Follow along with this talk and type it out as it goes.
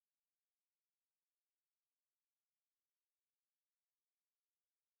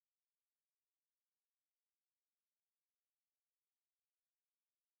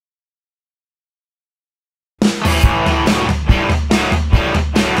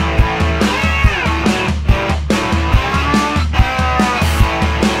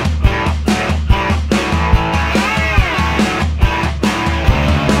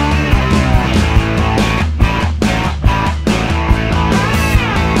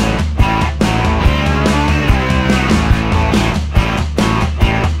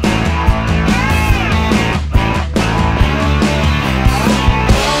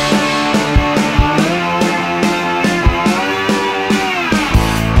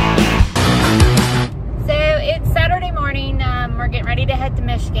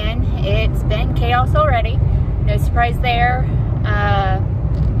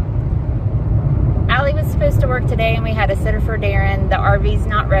today and we had a sitter for Darren. The RV's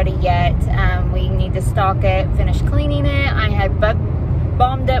not ready yet. We need to stock it, finish cleaning it. I had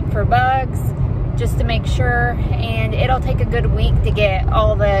bombed up for bugs just to make sure, and it'll take a good week to get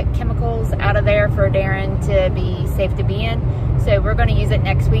all the chemicals out of there for Darren to be safe to be in. So we're going to use it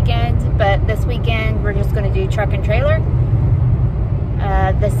next weekend, but this weekend we're just going to do truck and trailer.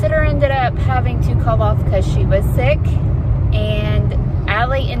 The sitter ended up having to call off because she was sick, and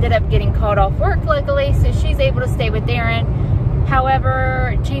Allie ended up getting called off work luckily, so she's able to stay with Darren.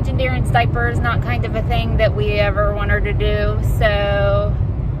 However, changing Darren's diaper is not kind of a thing that we ever want her to do, so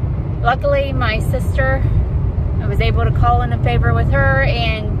luckily my sister, I was able to call in a favor with her,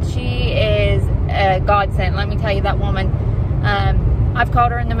 and she is a godsend. Let me tell you, that woman. I've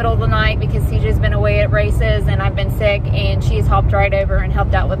called her in the middle of the night because CJ's been away at races and I've been sick, and she's hopped right over and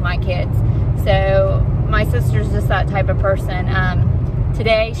helped out with my kids. So my sister's just that type of person.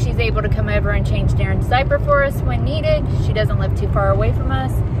 Today she's able to come over and change Darren's diaper for us when needed. She doesn't live too far away from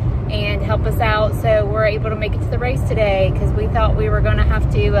us, and help us out, so we're able to make it to the race today, because we thought we were going to have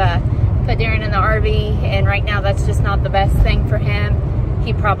to put Darren in the RV, and right now that's just not the best thing for him.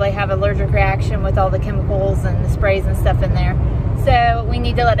 He'd probably have an allergic reaction with all the chemicals and the sprays and stuff in there. So we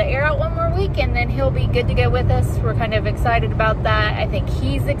need to let it air out one more week, and then he'll be good to go with us. We're kind of excited about that. I think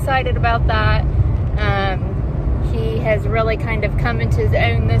he's excited about that. He has really kind of come into his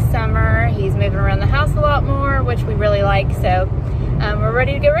own this summer. He's moving around the house a lot more, which we really like. So we're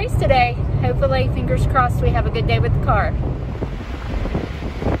ready to go race today. Hopefully, fingers crossed, we have a good day with the car.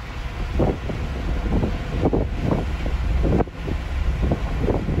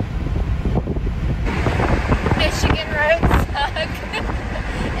 Michigan roads suck,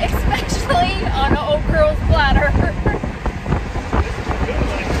 especially on an old girl's bladder.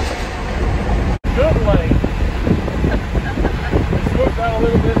 Good lane. It's worked out a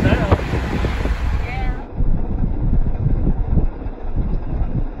little bit now. Yeah.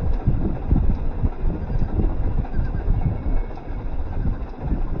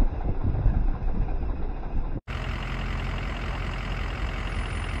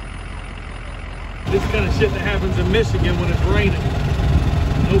 This kind of shit that happens in Michigan when it's raining.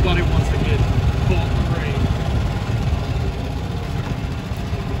 Nobody wants to get caught in the rain.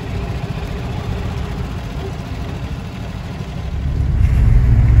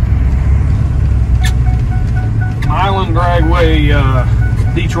 Island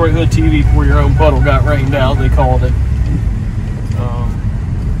Dragway Detroit Hood TV for your own puddle got rained out, they called it.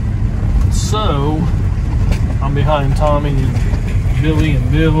 So I'm behind Tommy and Billy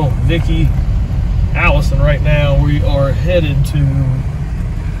and Bill and Vicky, Allison. Right now we are headed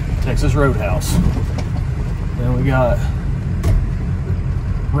to Texas Roadhouse. Then we got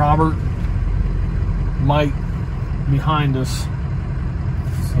Robert, Mike behind us.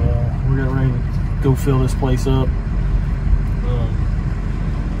 So we're getting ready to go fill this place up.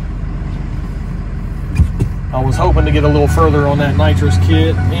 I was hoping to get a little further on that nitrous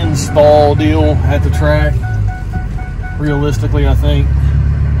kit install deal at the track. Realistically, I think,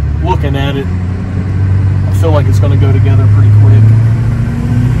 looking at it, I feel like it's going to go together pretty quick.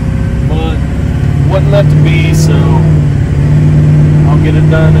 But wasn't meant to be, so I'll get it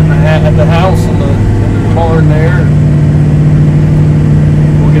done at the house in the barn there.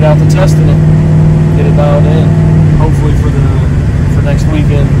 We'll get out to testing it, get it dialed in, hopefully for next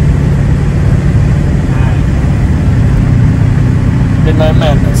weekend. Midnight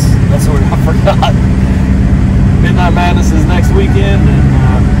Madness. That's what I forgot. Midnight Madness is next weekend, and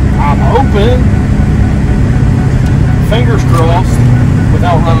I'm hoping, fingers crossed,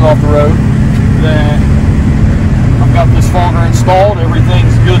 without running off the road, that I've got this fogger installed,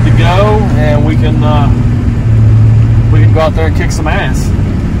 everything's good to go, and we can go out there and kick some ass.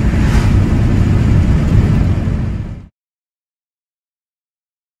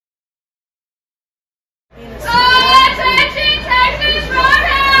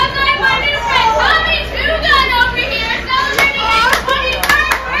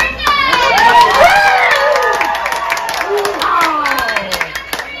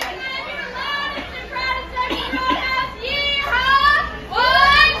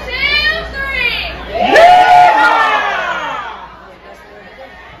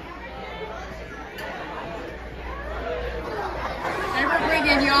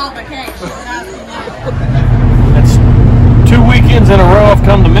 That's 2 weekends in a row I've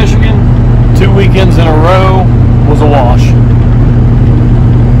come to Michigan. 2 weekends in a row was a wash.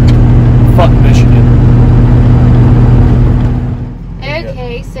 Fuck Michigan.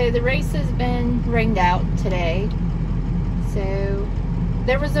 Okay, so the race has been rained out today. So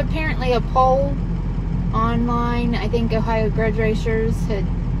there was apparently a poll online. I think Ohio Grudge Racers had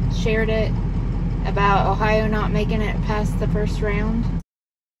shared it. about Ohio not making it past the first round?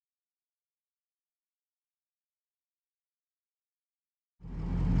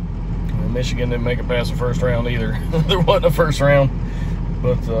 Michigan didn't make it past the first round either. There wasn't a first round,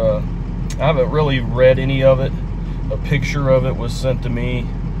 but I haven't really read any of it. A picture of it was sent to me.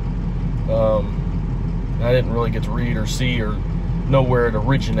 I didn't really get to read or see or know where it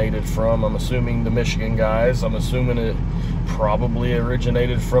originated from. I'm assuming the Michigan guys. I'm assuming it probably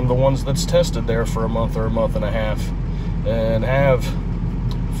originated from the ones that's tested there for a month or a month and a half and have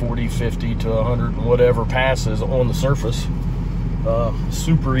 40, 50 to 100 and whatever passes on the surface.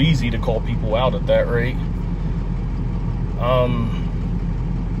 Super easy to call people out at that rate.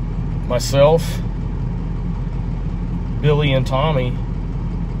 Myself, Billy, and Tommy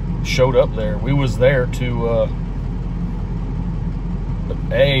showed up there. We was there to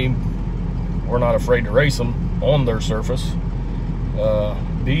A, we're not afraid to race them on their surface.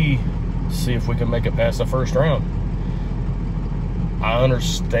 B, see if we can make it past the first round. I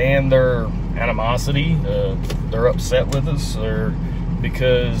understand their animosity. They're upset with us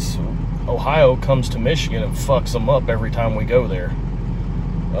because Ohio comes to Michigan and fucks them up every time we go there.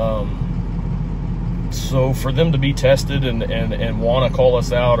 So for them to be tested and want to call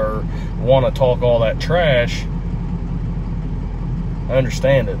us out or want to talk all that trash, I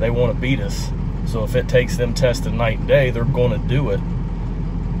understand it. They want to beat us. So if it takes them testing night and day, they're going to do it.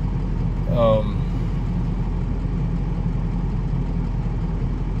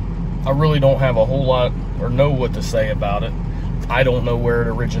 I really don't have a whole lot or know what to say about it. I don't know where it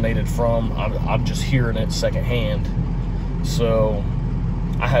originated from. I'm just hearing it secondhand. So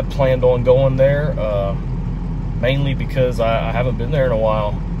I had planned on going there, mainly because I haven't been there in a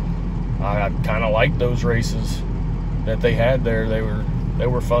while. I kind of liked those races that they had there. They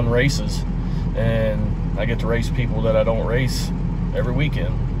were fun races, and I get to race people that I don't race every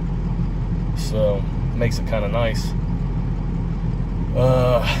weekend. So it makes it kind of nice.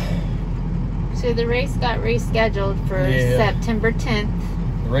 So the race got rescheduled for September 10th.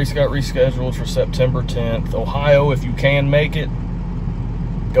 The race got rescheduled for September 10th. Ohio, if you can make it,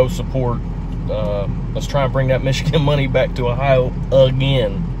 go support. Let's try and bring that Michigan money back to Ohio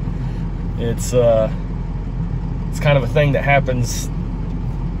again. It's kind of a thing that happens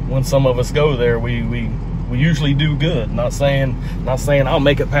when some of us go there. We usually do good. Not saying I'll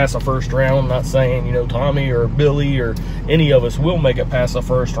make it past the first round. Not saying, you know, Tommy or Billy or any of us will make it past the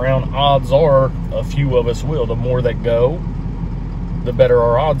first round. Odds are a few of us will. The more that go, the better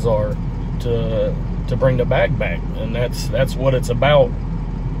our odds are to bring the bag back. And that's what it's about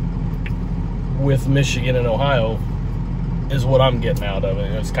with Michigan and Ohio, is what I'm getting out of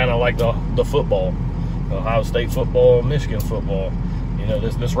it. It's kind of like the football, Ohio State football, Michigan football. You know,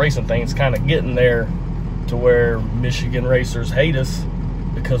 this racing thing's kind of getting there to where Michigan racers hate us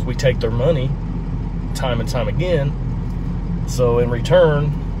because we take their money time and time again. So in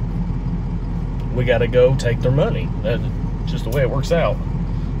return, we got to go take their money. That's just the way it works out.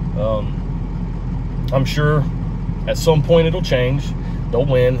 I'm sure at some point it'll change. They'll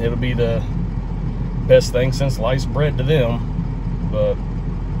win. It'll be the best thing since sliced bread to them. But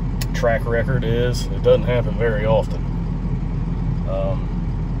track record is, it doesn't happen very often.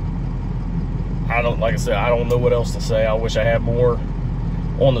 Like I said, I don't know what else to say. I wish I had more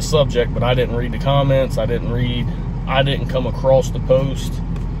on the subject, but I didn't read the comments. I didn't come across the post.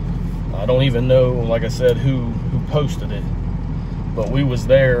 I don't even know, like I said, who posted it. But we was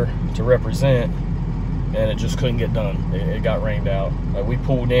there to represent, and it just couldn't get done. It got rained out. We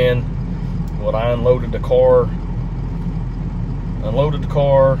pulled in. I unloaded the car.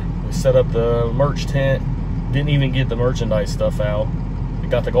 We set up the merch tent. Didn't even get the merchandise stuff out. We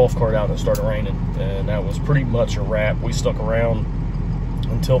got the golf cart out and it started raining. And that was pretty much a wrap. We stuck around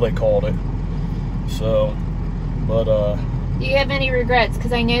until they called it. So, but do you have any regrets?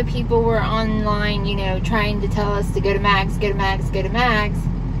 Because I know people were online, you know, trying to tell us to go to Mags, go to Mags, go to Mags.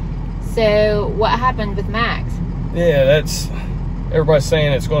 So what happened with Mags? Yeah, everybody's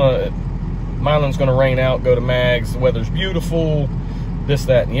saying Milan's gonna rain out, go to Mags, the weather's beautiful, this,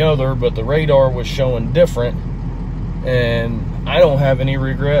 that, and the other, but the radar was showing different, and I don't have any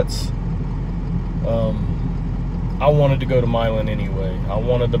regrets. I wanted to go to Milan anyway. I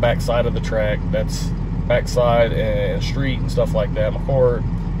wanted the backside of the track. That's backside and street and stuff like that. My car,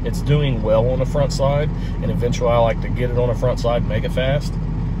 it's doing well on the front side, and eventually I like to get it on the front side and make it fast.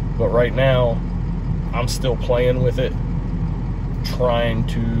 But right now, I'm still playing with it, trying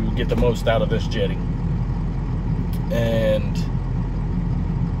to get the most out of this jetty. And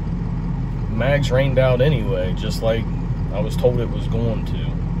Mags rained out anyway, just like I was told it was going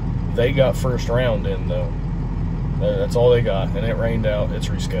to. They got first round in though. That's all they got, and it rained out. It's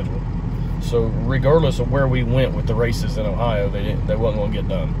rescheduled. So regardless of where we went with the races in Ohio, they wasn't going to get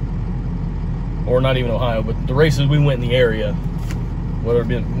done. Or not even Ohio, but the races we went in the area, whether it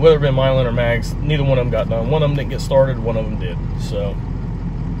been Milan or Mags, neither one of them got done. One of them didn't get started, one of them did. So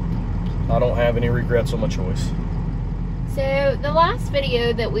I don't have any regrets on my choice. So the last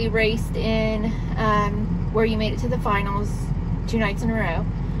video that we raced in, where you made it to the finals 2 nights in a row,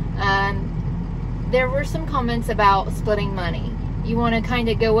 there were some comments about splitting money. You want to kind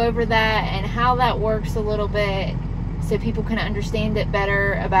of go over that and how that works a little bit so people can understand it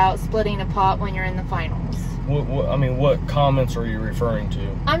better about splitting a pot when you're in the finals. I mean, what comments are you referring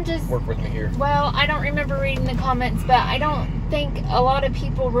to? I'm just... Work with me here. Well, I don't remember reading the comments, but I don't think a lot of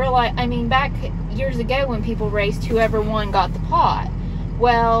people realize... I mean, back years ago when people raced, whoever won got the pot.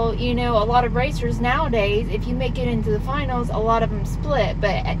 Well, you know, a lot of racers nowadays, if you make it into the finals, a lot of them split,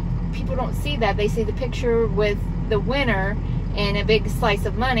 but people don't see that. They see the picture with the winner and a big slice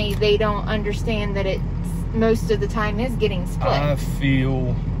of money. They don't understand that it most of the time is getting split. I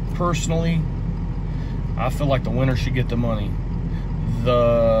feel like the winner should get the money.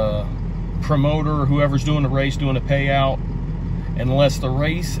 The promoter, whoever's doing the race, doing the payout, unless the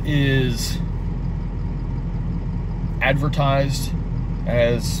race is advertised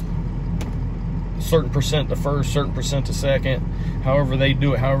as certain percent to first, certain percent to second, however they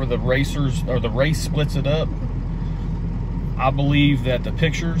do it, however the racers or the race splits it up, I believe that the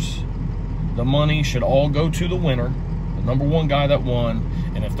pictures, the money should all go to the winner, the number one guy that won.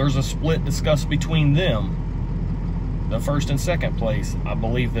 And if there's a split discussed between them, the first and second place, I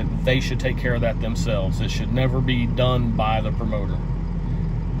believe that they should take care of that themselves. It should never be done by the promoter,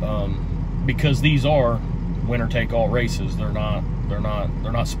 because these are winner take all races. They're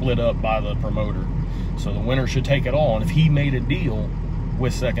not split up by the promoter. So the winner should take it all. And if he made a deal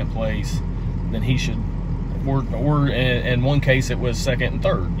with second place, then he should. Or in one case it was second and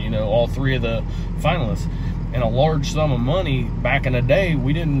third. You know, all 3 of the finalists. And a large sum of money back in the day,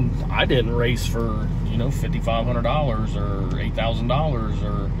 I didn't race for, you know, $5,500 or $8,000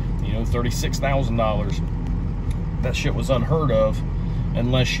 or, you know, $36,000. That shit was unheard of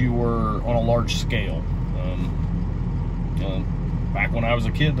unless you were on a large scale. Back when I was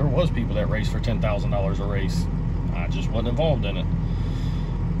a kid, there was people that raced for $10,000 a race. I just wasn't involved in it.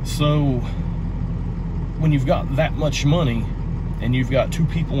 So when you've got that much money and you've got 2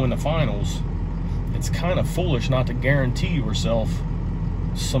 people in the finals, it's kind of foolish not to guarantee yourself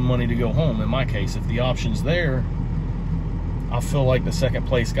some money to go home. In my case, if the option's there, I feel like the second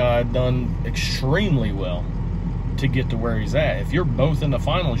place guy done extremely well to get to where he's at. If you're both in the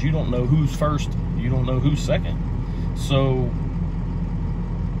finals, you don't know who's first, you don't know who's second. So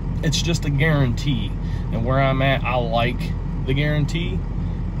it's just a guarantee. And where I'm at, I like the guarantee.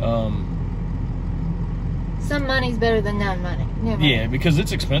 Some money's better than none money. No money. Yeah, because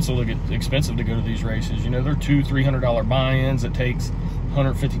it's expensive to go to these races. You know, they're $200-300 buy-ins. It takes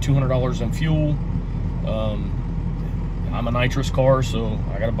 $150-200 in fuel. I'm a nitrous car, so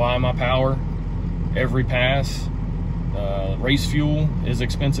I got to buy my power every pass. Race fuel is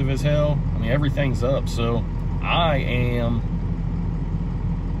expensive as hell. I mean, everything's up. So I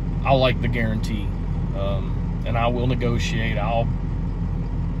like the guarantee, and I will negotiate. I'll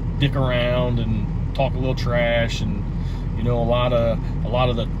dick around and talk a little trash, and you know, a lot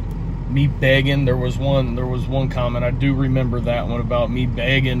of the me begging. There was one comment, I do remember that one, about me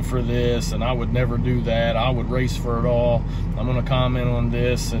begging for this, and I would never do that. I would race for it all. I'm gonna comment on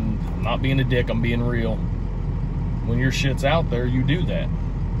this, and I'm not being a dick, I'm being real. When your shit's out there, you do that.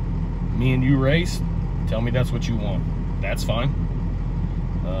 Me and you race, tell me that's what you want, that's fine.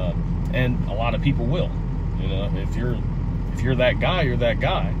 And a lot of people will, you know, if you're that guy, you're that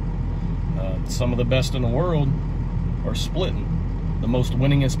guy. Some of the best in the world are splitting. The most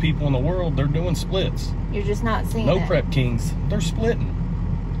winningest people in the world, they're doing splits. You're just not seeing No it. prep kings, they're splitting.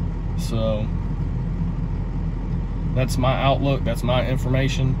 So that's my outlook, that's my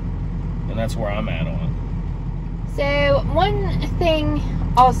information, and that's where I'm at on it. So one thing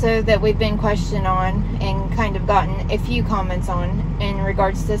also that we've been questioned on and kind of gotten a few comments on in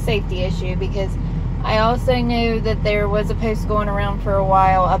regards to safety issue, because I also knew that there was a post going around for a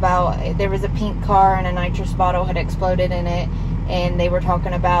while about there was a pink car and a nitrous bottle had exploded in it, and they were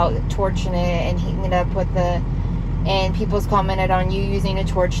talking about torching it and heating it up with and people's commented on you using a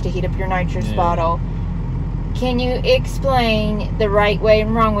torch to heat up your nitrous bottle. Can you explain the right way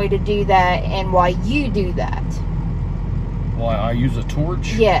and wrong way to do that, and why you do that? Why I use a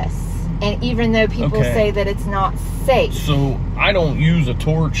torch? Yes. And even though people say that it's not safe. So I don't use a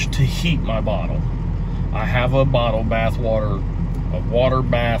torch to heat my bottle. I have a water bath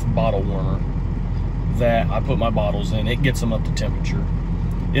bottle warmer that I put my bottles in. It gets them up to temperature.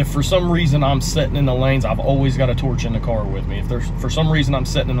 If for some reason I'm sitting in the lanes, I've always got a torch in the car with me. If there's for some reason I'm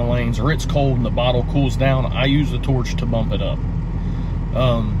sitting in the lanes or it's cold and the bottle cools down, I use the torch to bump it up.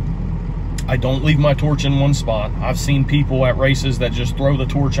 I don't leave my torch in one spot. I've seen people at races that just throw the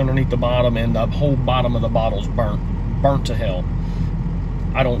torch underneath the bottom and the whole bottom of the bottle's burnt to hell.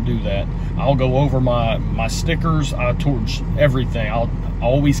 I don't do that. I'll go over my stickers, I torch everything. I'll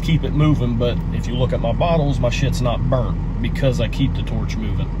always keep it moving, but if you look at my bottles, my shit's not burnt because I keep the torch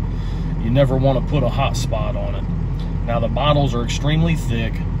moving. You never want to put a hot spot on it. Now the bottles are extremely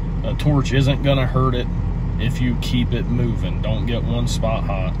thick. A torch isn't gonna hurt it if you keep it moving. Don't get one spot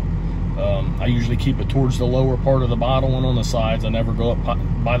hot. I usually keep it towards the lower part of the bottle and on the sides. I never go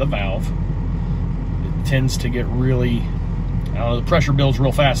up by the valve. It tends to get really, I don't know, the pressure builds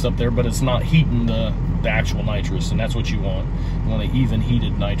real fast up there, but it's not heating the actual nitrous, and that's what you want. You want an even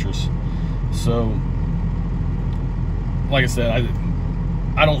heated nitrous. So, like I said,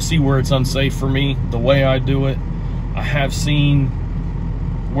 I don't see where it's unsafe for me. The way I do it, I have seen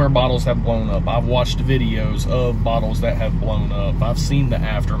where bottles have blown up. I've watched videos of bottles that have blown up. I've seen the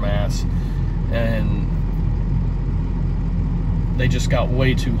aftermaths, and they just got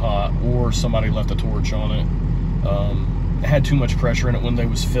way too hot, or somebody left a torch on it. It had too much pressure in it when they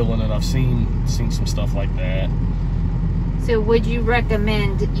was filling it. I've seen some stuff like that. So would you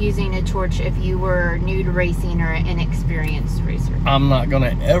recommend using a torch if you were new to racing or an inexperienced racer? I'm not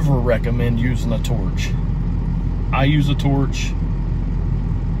gonna ever recommend using a torch. I use a torch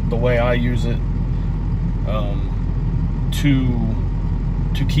the way I use it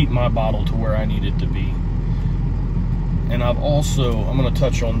to keep my bottle to where I need it to be. And I'm gonna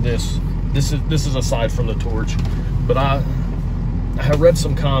touch on this. This is aside from the torch, but I have read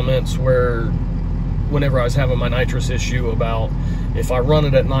some comments where whenever I was having my nitrous issue about if I run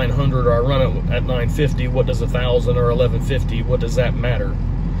it at 900 or I run it at 950, what does 1,000 or 1150, what does that matter?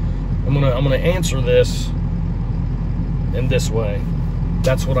 I'm gonna answer this in this way.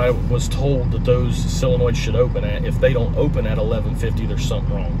 That's what I was told that those solenoids should open at. If they don't open at 1150, there's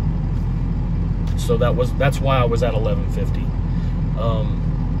something wrong. So that's why I was at 1150.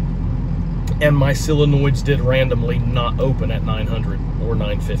 And my solenoids did randomly not open at 900 or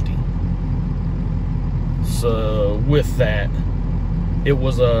 950. So with that, it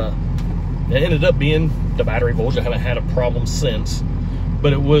ended up being the battery voltage. I haven't had a problem since,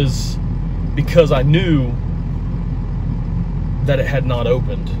 but it was because I knew that it had not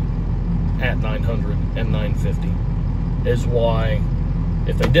opened at 900 and 950 is why,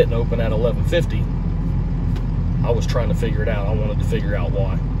 if they didn't open at 1150, I was trying to figure it out. I wanted to figure out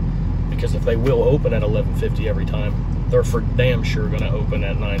why. Because if they will open at 1150 every time, they're for damn sure going to open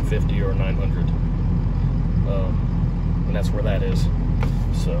at 950 or 900. And that's where that is.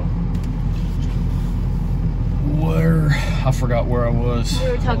 So, I forgot where I was.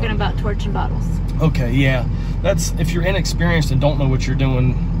 We were talking about torch and bottles. Okay, yeah. That's, if you're inexperienced and don't know what you're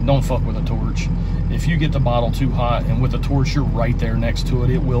doing, don't fuck with a torch. If you get the bottle too hot and with a torch you're right there next to it,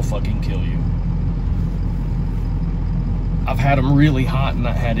 it will fucking kill you. I've had them really hot and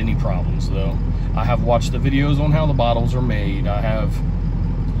not had any problems though. I have watched the videos on how the bottles are made. I have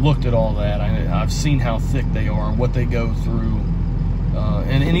looked at all that. I've seen how thick they are and what they go through.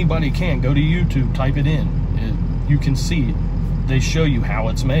 And anybody can go to YouTube, type it in. You can see it. They show you how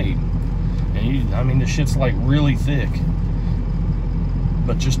it's made. And I mean, the shit's like really thick,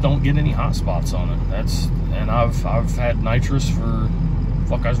 but just don't get any hot spots on it. And I've had nitrous for,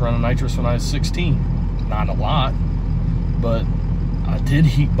 fuck, I was running nitrous when I was 16. Not a lot, but I did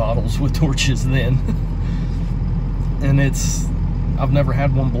heat bottles with torches then. And I've never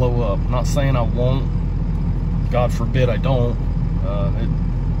had one blow up. I'm not saying I won't. God forbid I don't. It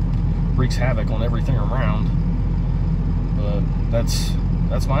wreaks havoc on everything around. But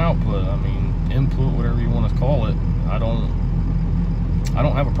that's my output. I mean, input, whatever you want to call it. I don't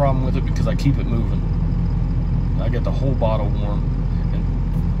have a problem with it because I keep it moving. I get the whole bottle warm.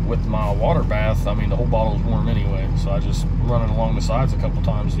 And with my water bath, I mean, the whole bottle is warm anyway. So I just run it along the sides a couple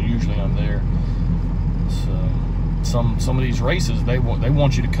times, and usually I'm there. So some of these races, they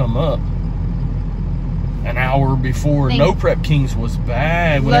want you to come up an hour before. No Prep Kings was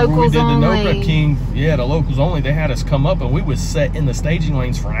bad. Whenever we did the No Prep King, yeah, the locals only, they had us come up and we was set in the staging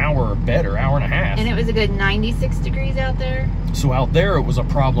lanes for an hour or better, hour and a half. And it was a good 96 degrees out there. So out there it was a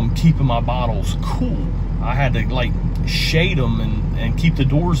problem keeping my bottles cool. I had to like shade them and keep the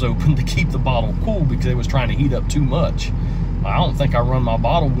doors open to keep the bottle cool because it was trying to heat up too much. I don't think I run my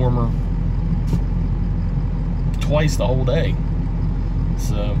bottle warmer twice the whole day.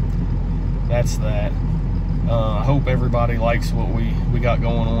 So that's that. I hope everybody likes what we got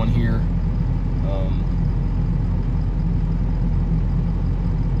going on here.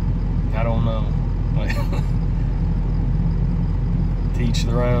 I don't know. To each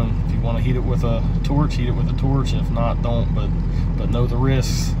their own. If you want to heat it with a torch, heat it with a torch. If not, don't. But know the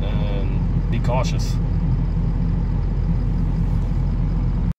risks and be cautious.